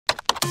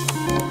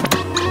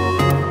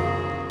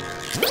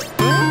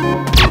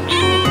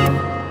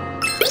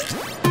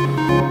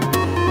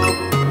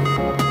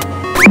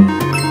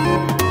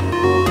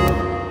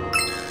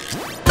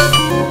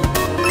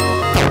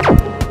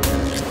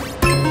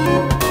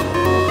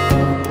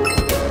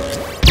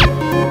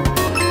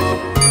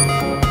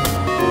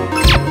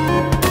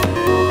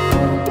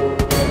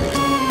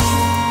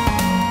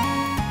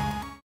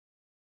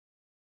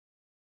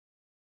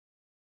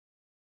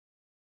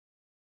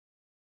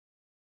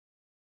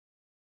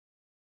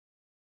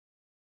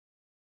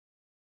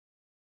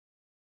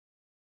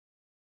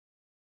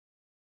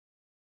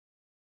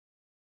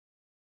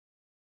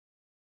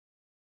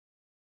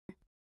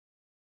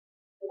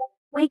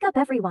Wake up,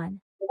 everyone.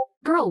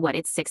 Girl, what?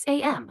 It's 6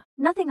 a.m.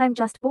 Nothing, I'm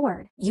just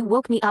bored. You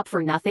woke me up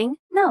for nothing?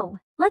 No,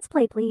 let's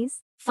play,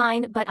 please.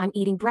 Fine, but I'm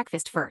eating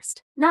breakfast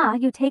first. Nah,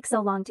 you take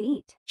so long to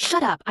eat.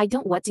 Shut up, I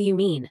don't. What do you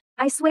mean?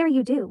 I swear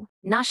you do.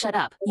 Nah, shut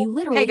up. You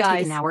literally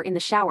take an hour in the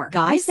shower.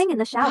 I sing in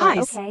the shower,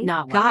 Guys. okay?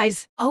 Nah, what?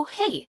 Guys, Oh,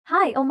 hey.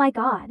 Hi, oh my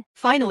god.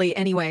 finally,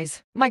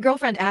 anyways. My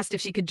girlfriend asked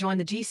if she could join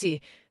the GC.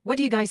 What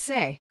do you guys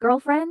say?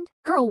 Girlfriend?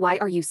 Girl, why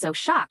are you so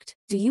shocked?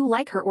 Do you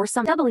like her or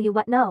something? W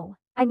what no.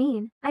 I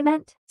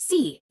meant.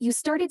 See, you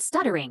started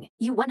stuttering.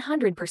 You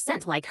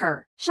 100% like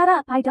her. Shut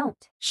up, I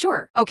don't.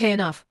 Sure. Okay,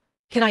 enough.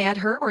 Can I add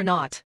her or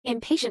not?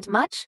 Impatient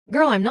much?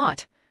 Girl, I'm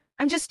not.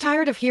 I'm just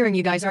tired of hearing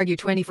you guys argue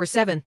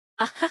 24/7.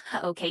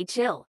 Okay,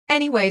 chill.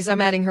 Anyways,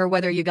 I'm adding her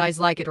whether you guys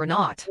like it or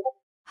not.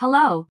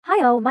 Hello.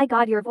 Hi, oh my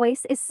god, your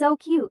voice is so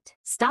cute.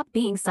 Stop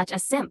being such a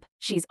simp.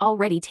 She's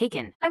already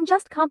taken. I'm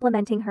just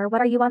complimenting her,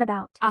 what are you on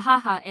about?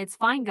 Ahaha, it's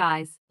fine,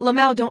 guys.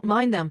 Lamau, don't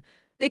mind them.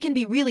 They can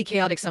be really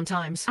chaotic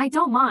sometimes. I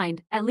don't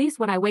mind. At least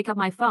when I wake up,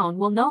 my phone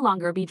will no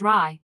longer be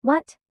dry.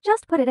 What?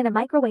 Just put it in a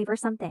microwave or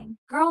something.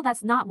 Girl,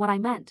 that's not what I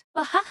meant.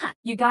 Ahaha,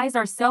 you guys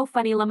are so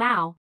funny,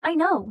 Lamau. I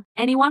know.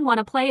 Anyone want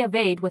to play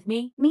evade with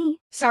me? Me?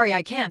 Sorry,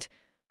 I can't.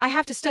 I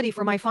have to study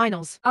for my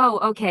finals. Oh,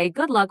 okay,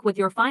 good luck with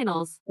your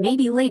finals.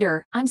 Maybe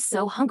later. I'm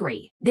so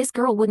hungry. This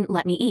girl wouldn't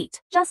let me eat.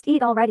 Just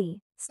eat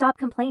already. Stop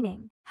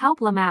complaining.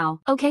 Help, Lamau.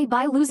 Okay,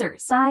 bye,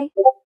 losers. Bye.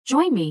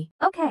 Join me.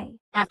 Okay.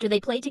 After they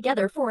play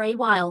together for a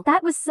while.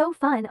 That was so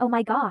fun, oh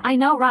my god. I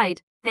know,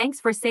 right? Thanks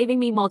for saving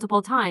me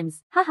multiple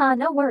times. Haha,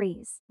 no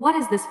worries. What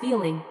is this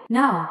feeling?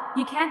 No,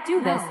 you can't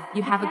do this.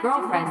 You have a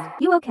girlfriend.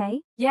 You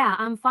okay? Yeah,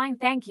 I'm fine,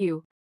 thank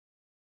you.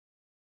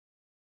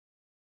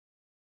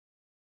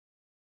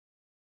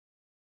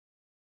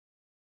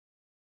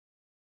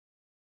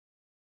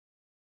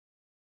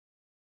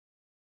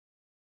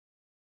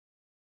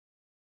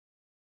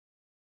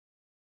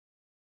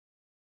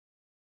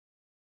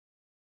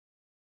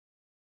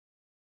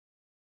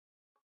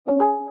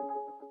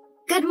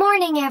 Good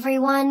morning,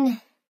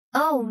 everyone.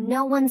 Oh,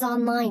 no one's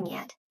online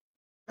yet.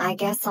 I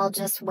guess I'll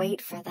just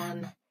wait for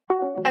them.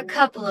 A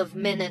couple of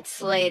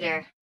minutes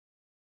later.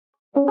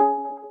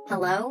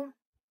 Hello?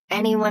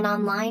 Anyone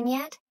online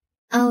yet?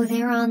 Oh,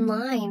 they're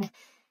online.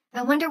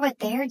 I wonder what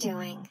they're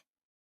doing.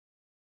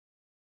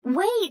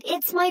 Wait,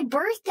 it's my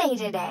birthday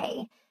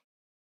today.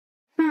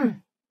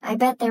 I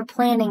bet they're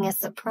planning a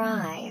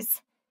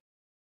surprise.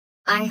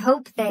 I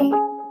hope they...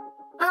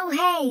 Oh,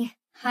 hey.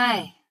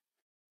 Hi.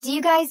 Do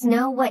you guys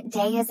know what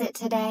day is it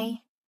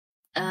today?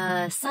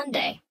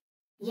 Sunday.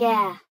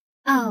 Yeah.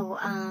 Oh,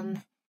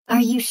 are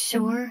you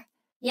sure?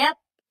 Yep,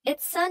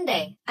 it's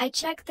Sunday. I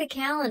checked the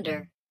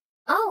calendar.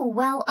 Oh,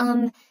 well,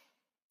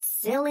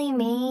 silly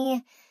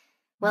me.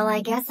 Well,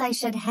 I guess I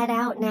should head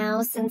out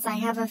now since I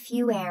have a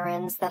few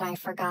errands that I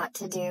forgot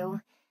to do.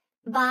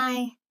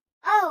 Bye.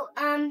 Oh,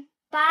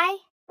 bye?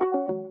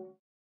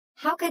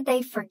 How could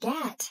they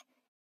forget?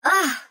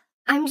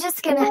 I'm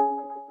just gonna...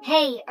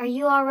 Hey, are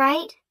you all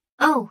right?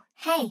 Oh,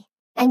 hey.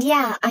 And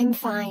yeah, I'm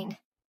fine.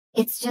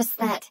 It's just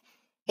that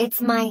it's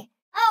my...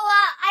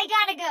 Oh, I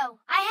gotta go.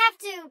 I have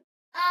to,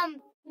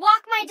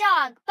 walk my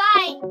dog.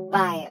 Bye.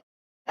 Bye.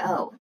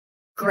 Oh,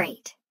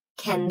 great.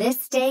 Can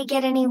this day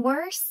get any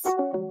worse?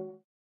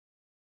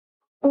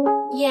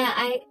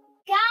 Yeah,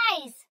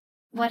 Guys!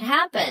 What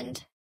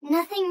happened?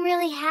 Nothing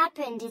really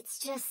happened. It's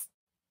just,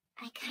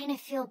 I kind of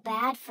feel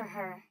bad for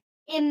her.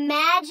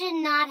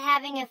 Imagine not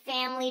having a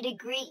family to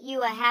greet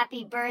you a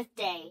happy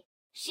birthday.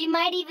 She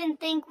might even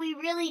think we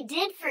really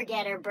did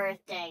forget her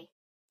birthday.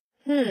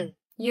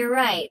 You're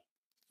right.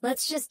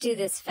 Let's just do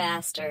this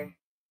faster.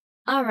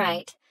 All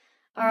right.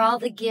 Are all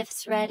the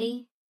gifts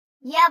ready?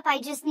 Yep, I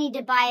just need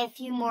to buy a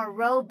few more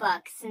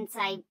Robux since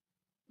I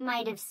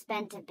might have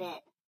spent a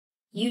bit.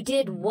 You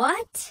did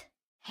what?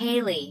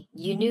 Haley,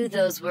 you knew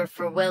those were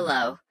for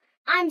Willow.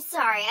 I'm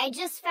sorry, I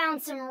just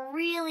found some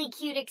really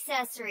cute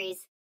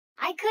accessories.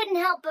 I couldn't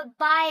help but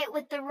buy it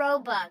with the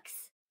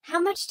Robux. How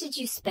much did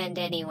you spend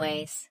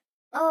anyways?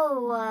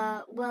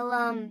 Oh,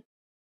 well,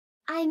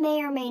 I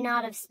may or may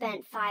not have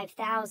spent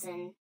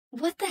 5,000.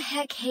 What the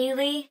heck,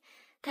 Haley?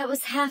 That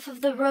was half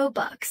of the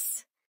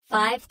Robux.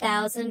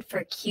 5,000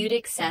 for cute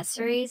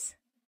accessories?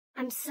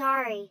 I'm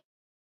sorry.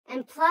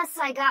 And plus,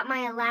 I got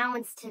my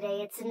allowance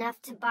today. It's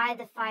enough to buy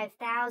the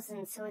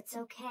 5,000, so it's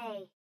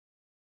okay.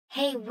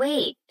 Hey,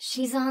 wait.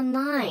 She's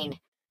online.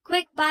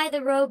 Quick, buy the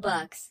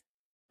Robux.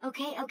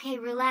 Okay,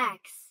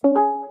 relax.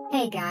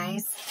 Hey,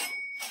 guys.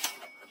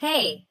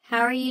 Hey,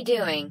 how are you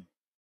doing?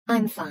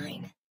 I'm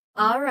fine.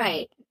 All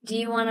right, do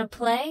you want to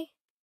play?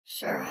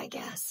 Sure, I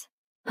guess.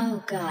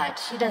 Oh God,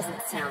 she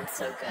doesn't sound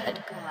so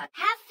good. God.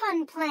 Have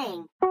fun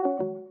playing.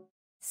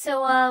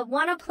 So,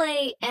 wanna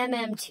play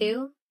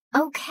MM2?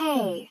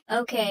 Okay.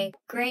 Okay,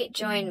 great,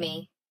 join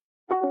me.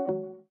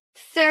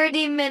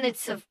 30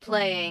 minutes of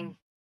playing.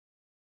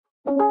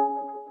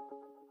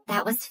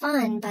 That was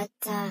fun, but,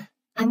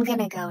 I'm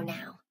gonna go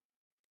now.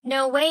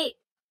 No, wait,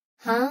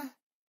 Huh?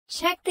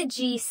 check the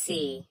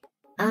GC.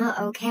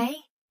 Okay.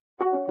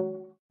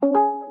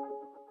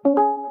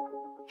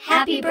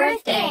 Happy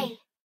birthday!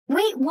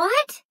 Wait,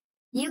 what?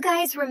 You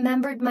guys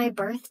remembered my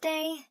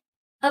birthday?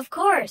 Of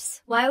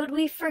course, why would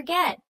we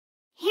forget?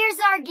 Here's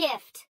our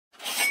gift.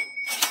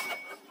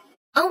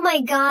 Oh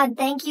my god,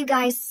 thank you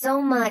guys so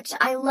much.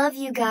 I love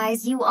you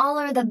guys. You all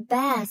are the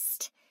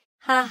best.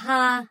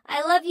 Haha,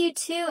 I love you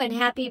too and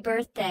happy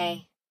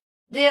birthday.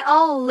 They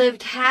all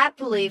lived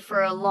happily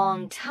for a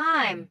long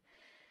time.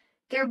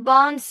 Their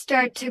bonds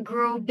start to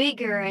grow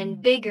bigger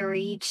and bigger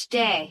each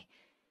day.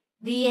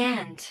 The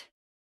end.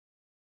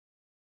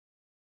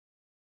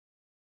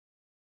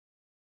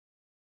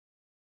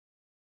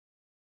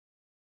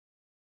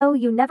 Oh,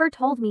 you never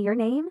told me your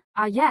name?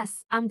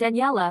 Yes, I'm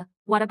Daniela.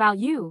 What about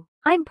you?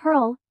 I'm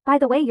Pearl. By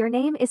the way, your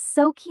name is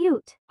so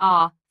cute.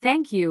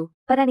 Thank you.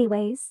 But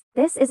anyways,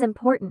 this is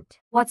important.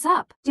 What's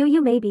up? Do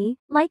you maybe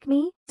like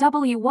me?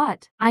 W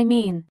what? I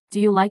mean, do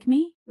you like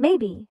me?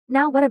 Maybe.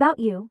 Now what about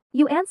you?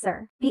 You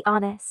answer. Be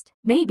honest.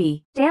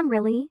 Maybe. Damn,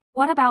 really?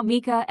 What about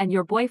Mika and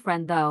your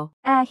boyfriend though?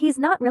 He's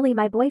not really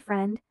my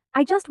boyfriend.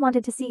 I just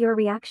wanted to see your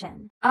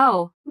reaction.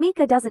 Oh,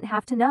 Mika doesn't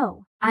have to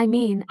know. I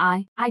mean,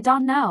 I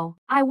don't know.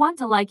 I want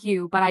to like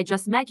you, but I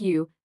just met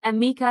you, and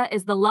Mika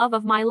is the love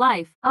of my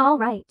life. All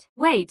right.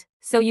 Wait,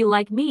 so you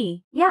like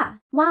me? Yeah,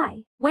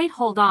 why? Wait,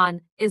 hold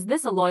on. Is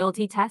this a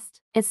loyalty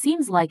test? It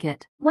seems like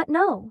it. What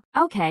no?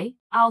 Okay,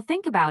 I'll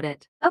think about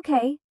it.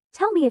 Okay,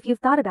 tell me if you've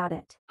thought about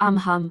it.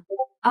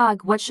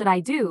 Ugh, what should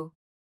I do?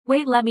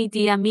 Wait, let me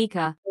DM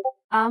Mika.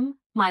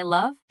 My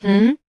love?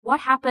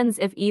 What happens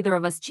if either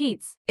of us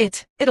cheats?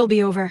 It'll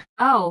be over.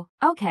 Oh,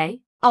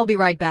 okay. I'll be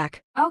right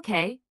back.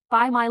 Okay,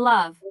 bye my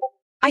love.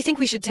 I think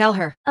we should tell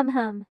her.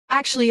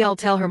 Actually, I'll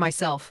tell her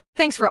myself.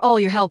 Thanks for all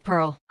your help,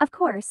 Pearl. Of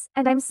course,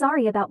 and I'm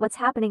sorry about what's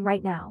happening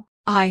right now.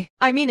 I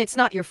mean, it's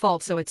not your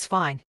fault, so it's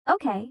fine.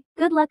 Okay,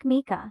 good luck,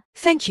 Mika.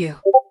 Thank you.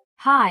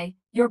 Hi,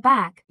 you're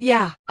back.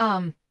 Yeah,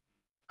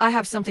 I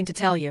have something to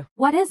tell you.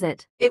 What is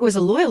it? It was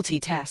a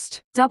loyalty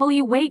test.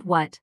 Wait,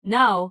 what?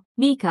 No,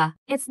 Mika,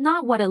 it's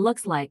not what it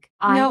looks like.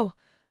 No,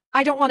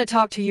 I don't want to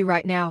talk to you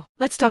right now.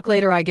 Let's talk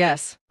later, I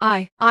guess.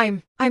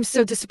 I'm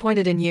so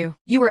disappointed in you.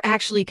 You were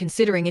actually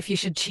considering if you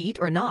should cheat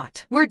or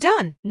not. We're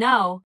done.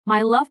 No,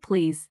 my love,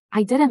 please.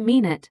 I didn't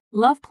mean it.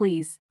 Love,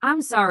 please.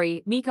 I'm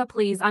sorry, Mika,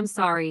 please, I'm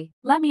sorry.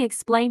 Let me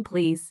explain,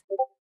 please.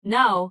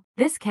 No,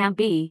 this can't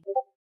be.